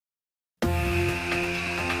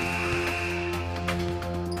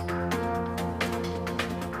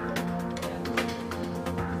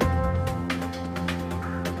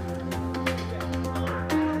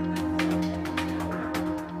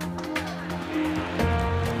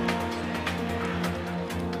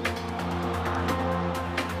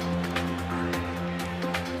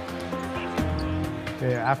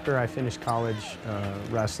Okay, after I finished college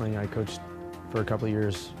wrestling, I coached for a couple of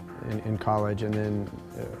years in college, and then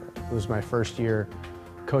it was my first year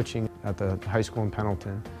coaching at the high school in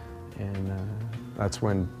Pendleton, and that's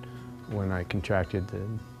when I contracted the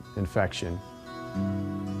infection.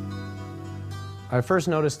 I first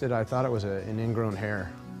noticed it, I thought it was an ingrown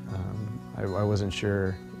hair. I wasn't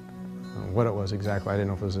sure what it was exactly. I didn't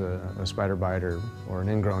know if it was a spider bite or an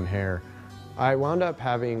ingrown hair. I wound up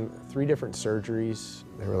having 3 different surgeries.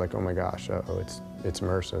 They were like, oh my gosh, it's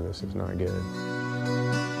MRSA, this is not good.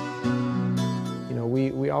 You know,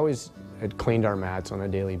 we always had cleaned our mats on a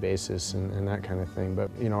daily basis and that kind of thing,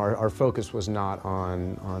 but you know, our focus was not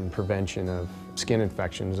on prevention of skin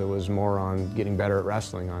infections. It was more on getting better at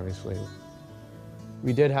wrestling, obviously.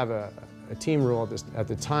 We did have a team rule at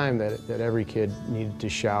the time that every kid needed to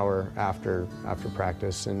shower after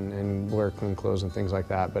practice and wear clean clothes and things like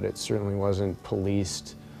that, but it certainly wasn't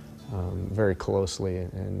policed very closely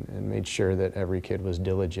and made sure that every kid was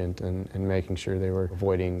diligent and making sure they were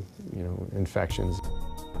avoiding, you know, infections.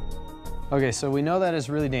 Okay, so we know that is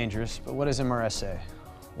really dangerous, but what is MRSA?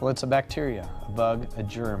 Well, it's a bacteria, a bug, a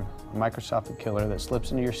germ, a microscopic killer that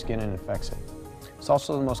slips into your skin and infects it. It's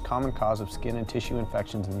also the most common cause of skin and tissue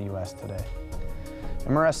infections in the US today.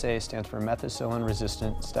 MRSA stands for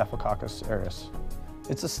methicillin-resistant Staphylococcus aureus.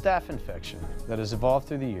 It's a staph infection that has evolved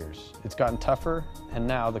through the years. It's gotten tougher, and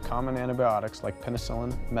now the common antibiotics like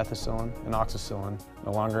penicillin, methicillin, and oxacillin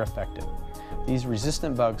no longer effective. These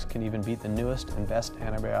resistant bugs can even beat the newest and best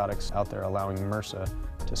antibiotics out there, allowing MRSA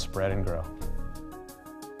to spread and grow.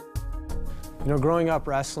 You know, growing up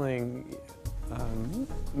wrestling,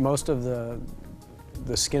 most of the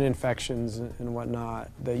skin infections and whatnot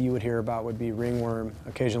that you would hear about would be ringworm.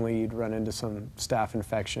 Occasionally you'd run into some staph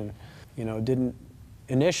infection. You know, it didn't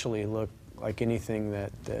initially look like anything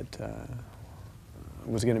that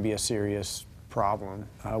was going to be a serious problem.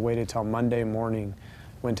 I waited till Monday morning,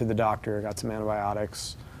 went to the doctor, got some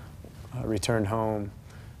antibiotics, returned home.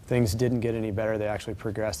 Things didn't get any better. They actually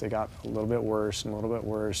progressed. They got a little bit worse and a little bit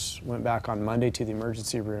worse. Went back on Monday to the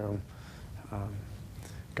emergency room.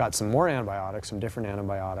 Got some more antibiotics, some different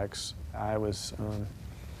antibiotics. I was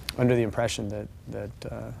under the impression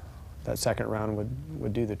that second round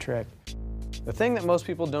would do the trick. The thing that most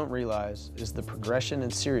people don't realize is the progression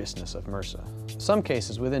and seriousness of MRSA. In some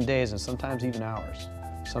cases, within days and sometimes even hours.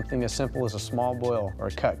 Something as simple as a small boil or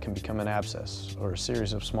a cut can become an abscess, or a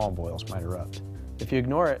series of small boils might erupt. If you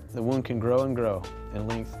ignore it, the wound can grow and grow in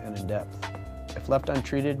length and in depth. If left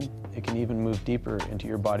untreated, it can even move deeper into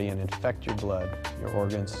your body and infect your blood, your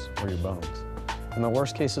organs, or your bones. In the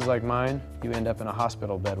worst cases like mine, you end up in a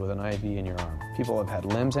hospital bed with an IV in your arm. People have had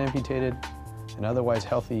limbs amputated, and otherwise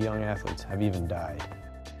healthy young athletes have even died.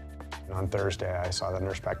 On Thursday, I saw the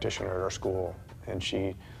nurse practitioner at our school, and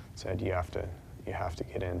she said, you have to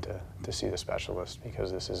get in to see the specialist because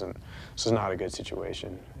this is not a good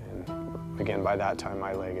situation. And again, by that time,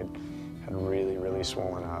 my leg had really, really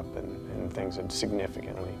swollen up and things had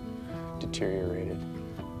significantly deteriorated.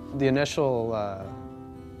 The initial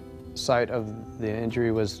site of the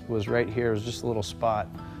injury was right here. It was just a little spot,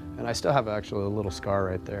 and I still have actually a little scar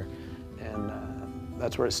right there. And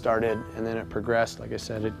that's where it started, and then it progressed. Like I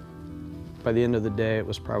said, by the end of the day, it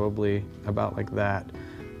was probably about like that.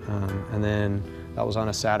 And then that was on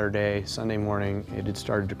a Saturday. Sunday morning, it had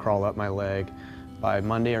started to crawl up my leg. By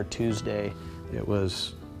Monday or Tuesday, it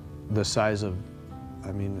was the size of,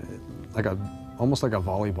 I mean, almost like a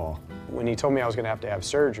volleyball. When he told me I was going to have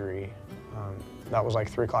surgery, that was like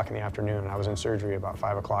 3 o'clock in the afternoon, and I was in surgery about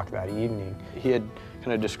 5 o'clock that evening. He had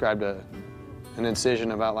kind of described an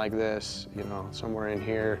incision about like this, you know, somewhere in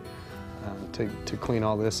here to clean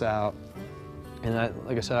all this out. And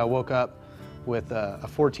like I said, I woke up with a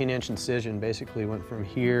 14-inch incision, basically went from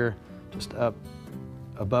here just up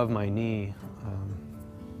above my knee.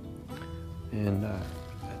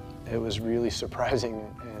 It was really surprising.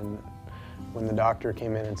 And when the doctor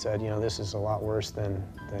came in and said, you know, this is a lot worse than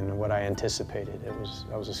what I anticipated,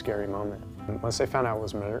 that was a scary moment. And once they found out it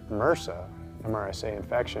was MRSA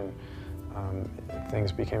infection,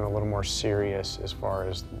 things became a little more serious as far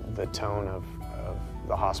as the tone of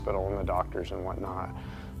the hospital and the doctors and whatnot,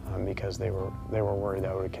 because they were worried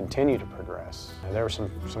that it would continue to progress. And there was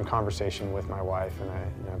some conversation with my wife and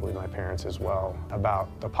I believe my parents as well about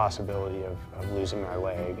the possibility of losing my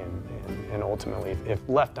leg and ultimately, if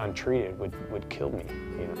left untreated, would kill me.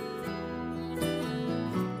 You know.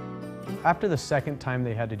 After the second time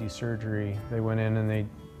they had to do surgery, they went in and they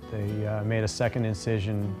made a second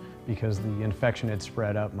incision because the infection had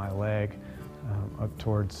spread up my leg, up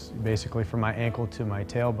towards, basically from my ankle to my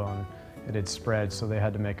tailbone. It had spread, so they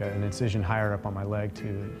had to make an incision higher up on my leg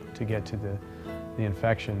to get to the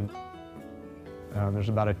infection. There's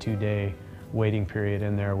about a 2-day waiting period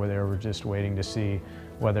in there where they were just waiting to see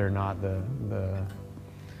whether or not the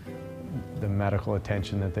medical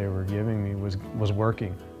attention that they were giving me was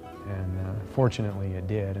working. And fortunately it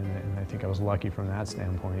did, and I think I was lucky from that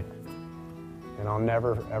standpoint. And I'll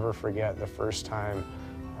never ever forget the first time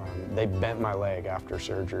they bent my leg after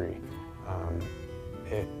surgery.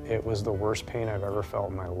 It was the worst pain I've ever felt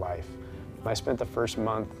in my life. I spent the first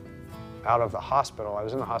month out of the hospital. I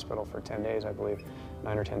was in the hospital for 10 days, I believe,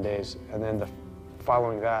 9 or 10 days. And then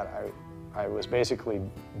following that, I was basically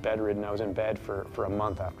bedridden. I was in bed for a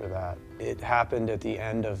month after that. It happened at the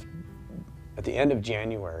end of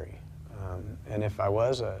January. And if I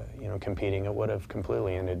was competing, it would have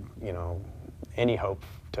completely ended any hope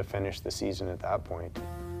to finish the season at that point.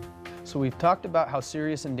 So we've talked about how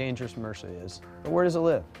serious and dangerous MRSA is, but where does it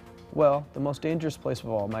live? Well, the most dangerous place of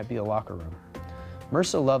all might be a locker room.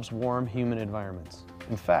 MRSA loves warm, humid environments.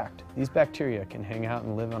 In fact, these bacteria can hang out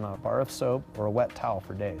and live on a bar of soap or a wet towel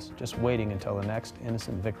for days, just waiting until the next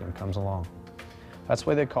innocent victim comes along. That's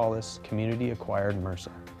why they call this community-acquired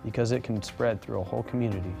MRSA, because it can spread through a whole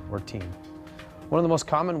community or team. One of the most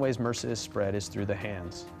common ways MRSA is spread is through the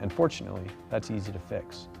hands, and fortunately, that's easy to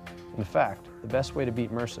fix. In fact, the best way to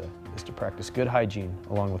beat MRSA is to practice good hygiene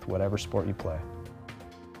along with whatever sport you play.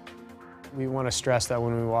 We want to stress that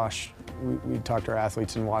when we wash, we talk to our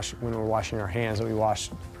athletes and when we're washing our hands, that we wash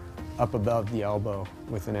up above the elbow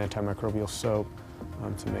with an antimicrobial soap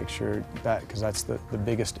to make sure that, because that's the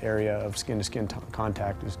biggest area of skin-to-skin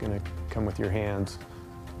contact is going to come with your hands.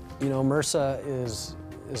 You know, MRSA is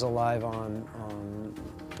alive on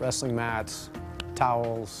wrestling mats,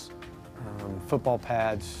 towels, football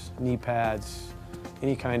pads, knee pads,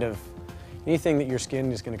 anything that your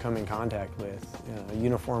skin is going to come in contact with,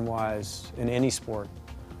 uniform-wise, in any sport.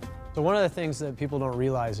 So one of the things that people don't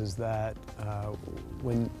realize is that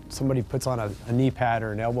when somebody puts on a knee pad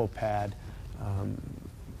or an elbow pad,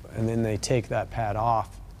 and then they take that pad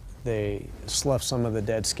off, they slough some of the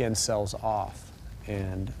dead skin cells off.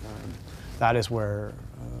 And that is where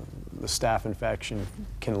the staph infection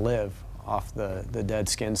can live, off the dead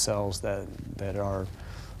skin cells that are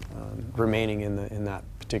remaining in that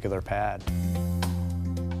particular pad.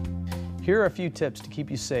 Here are a few tips to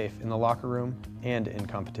keep you safe in the locker room and in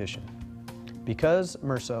competition. Because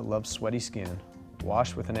MRSA loves sweaty skin,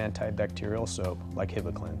 wash with an antibacterial soap like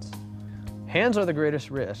Hibiclens. Hands are the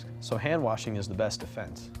greatest risk, so hand washing is the best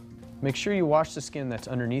defense. Make sure you wash the skin that's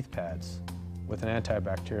underneath pads with an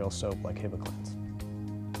antibacterial soap like Hibiclens.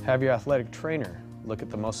 Have your athletic trainer look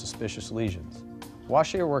at the most suspicious lesions.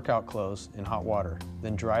 Wash your workout clothes in hot water,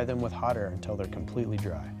 then dry them with hot air until they're completely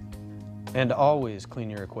dry. And always clean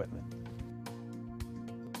your equipment.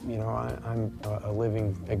 You know, I'm a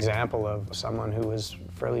living example of someone who is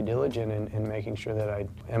fairly diligent in making sure that I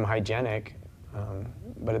am hygienic,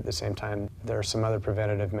 but at the same time, there are some other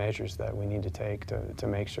preventative measures that we need to take to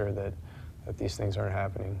make sure that these things aren't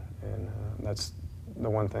happening. And that's the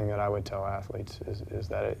one thing that I would tell athletes is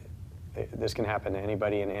that this can happen to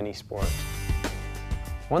anybody in any sport.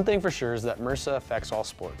 One thing for sure is that MRSA affects all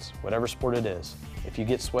sports, whatever sport it is. If you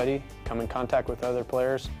get sweaty, come in contact with other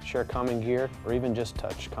players, share common gear, or even just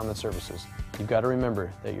touch common surfaces, you've got to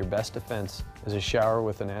remember that your best defense is a shower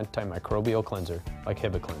with an antimicrobial cleanser like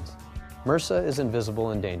Hibiclens. MRSA is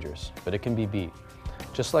invisible and dangerous, but it can be beat.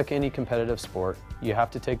 Just like any competitive sport, you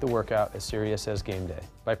have to take the workout as serious as game day.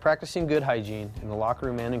 By practicing good hygiene in the locker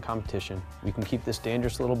room and in competition, we can keep this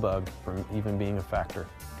dangerous little bug from even being a factor.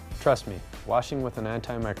 Trust me, washing with an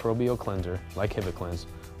antimicrobial cleanser like Hibiclens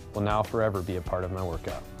will now forever be a part of my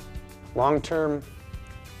workout. Long term,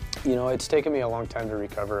 you know, it's taken me a long time to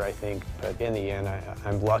recover, I think, but in the end,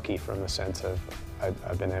 I'm lucky from the sense of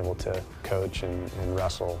I've been able to coach and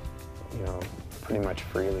wrestle, you know, pretty much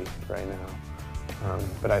freely right now.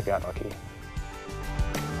 But I got lucky.